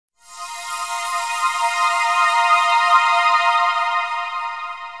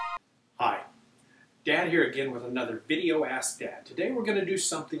here again with another video Ask Dad. Today we're going to do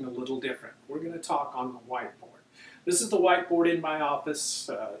something a little different. We're going to talk on the whiteboard. This is the whiteboard in my office.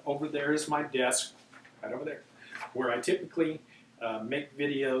 Over there is my desk, right over there, where I typically make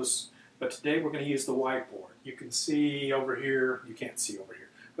videos. But today we're going to use the whiteboard. You can see over here, you can't see over here,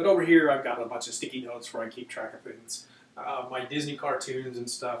 but over here I've got a bunch of sticky notes where I keep track of things. My Disney cartoons and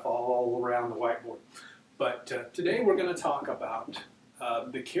stuff all around the whiteboard. But today we're going to talk about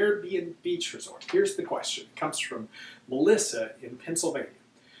the Caribbean Beach Resort. Here's the question. It comes from Melissa in Pennsylvania.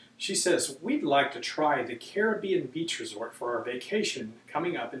 She says, we'd like to try the Caribbean Beach Resort for our vacation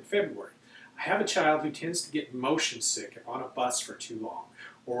coming up in February. I have a child who tends to get motion sick if on a bus for too long,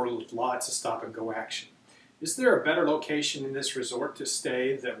 or lots of stop and go action. Is there a better location in this resort to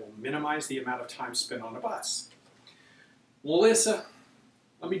stay that will minimize the amount of time spent on a bus? Melissa,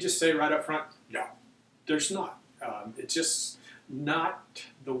 let me just say right up front, no, there's not. It's just not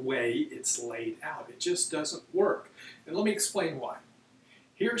the way it's laid out. It just doesn't work. And let me explain why.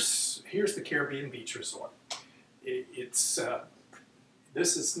 Here's the Caribbean Beach Resort. This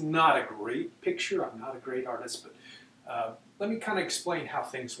is not a great picture. I'm not a great artist, but let me kind of explain how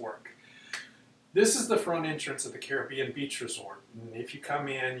things work. This is the front entrance of the Caribbean Beach Resort. And if you come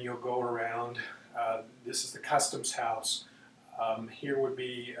in, you'll go around. This is the customs house. Here would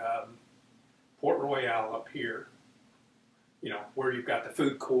be Port Royale up here, you know, where you've got the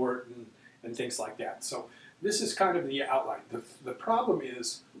food court and things like that. So this is kind of the outline. The problem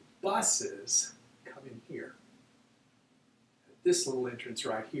is buses come in here, at this little entrance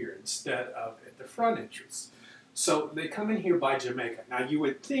right here, instead of at the front entrance. So they come in here by Jamaica. Now you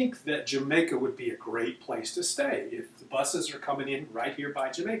would think that Jamaica would be a great place to stay if the buses are coming in right here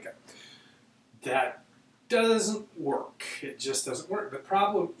by Jamaica. That doesn't work. It just doesn't work. The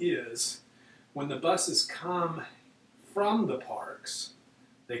problem is when the buses come from the parks,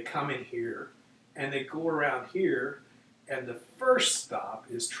 they come in here and they go around here, and the first stop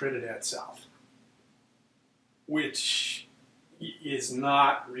is Trinidad South, which is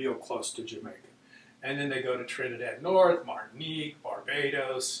not real close to Jamaica. And then they go to Trinidad North, Martinique,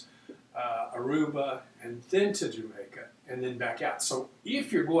 Barbados, Aruba, and then to Jamaica, and then back out. So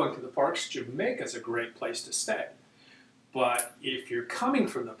if you're going to the parks, Jamaica's a great place to stay. But if you're coming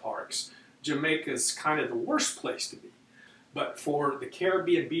from the parks, Jamaica's kind of the worst place to be. But for the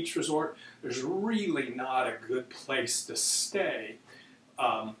Caribbean Beach Resort, there's really not a good place to stay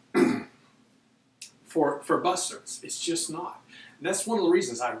for bus service. It's just not. And that's one of the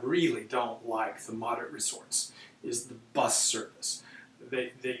reasons I really don't like the moderate resorts, is the bus service.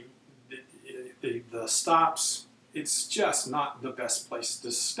 The stops, it's just not the best place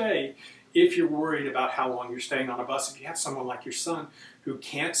to stay if you're worried about how long you're staying on a bus. If you have someone like your son who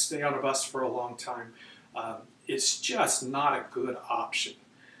can't stay on a bus for a long time, it's just not a good option.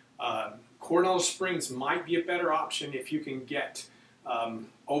 Coronado Springs might be a better option if you can get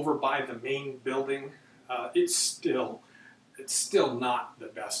over by the main building. It's still not the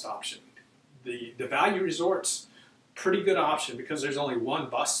best option. The value resorts, pretty good option because there's only one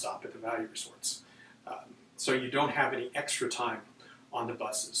bus stop at the value resorts. So you don't have any extra time on the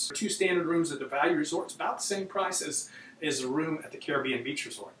buses. 2 standard rooms at the value resorts, about the same price as a room at the Caribbean Beach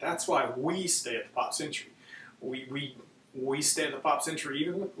Resort. That's why we stay at the Pop Century. We stay at the Pop Century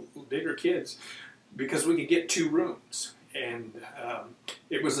even with bigger kids because we could get 2 rooms, and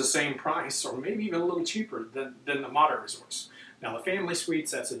it was the same price or maybe even a little cheaper than the moderate resorts. Now the family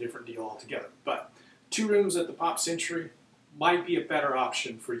suites, that's a different deal altogether, but 2 rooms at the Pop Century might be a better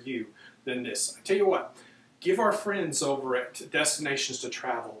option for you than this. I tell you what, give our friends over at Destinations to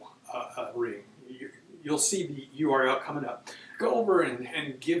Travel a ring. You'll see the URL coming up. Go over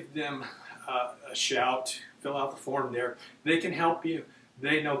and give them a shout, fill out the form there. They can help you.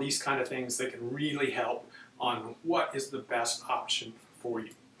 They know these kind of things. They can really help on what is the best option for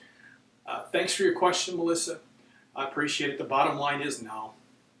you. Thanks for your question, Melissa. I appreciate it. The bottom line is no.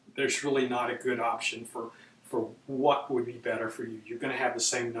 There's really not a good option for what would be better for you. You're going to have the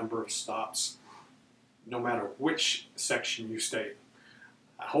same number of stops no matter which section you stay in.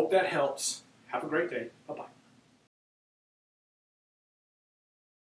 I hope that helps. Have a great day. Bye-bye.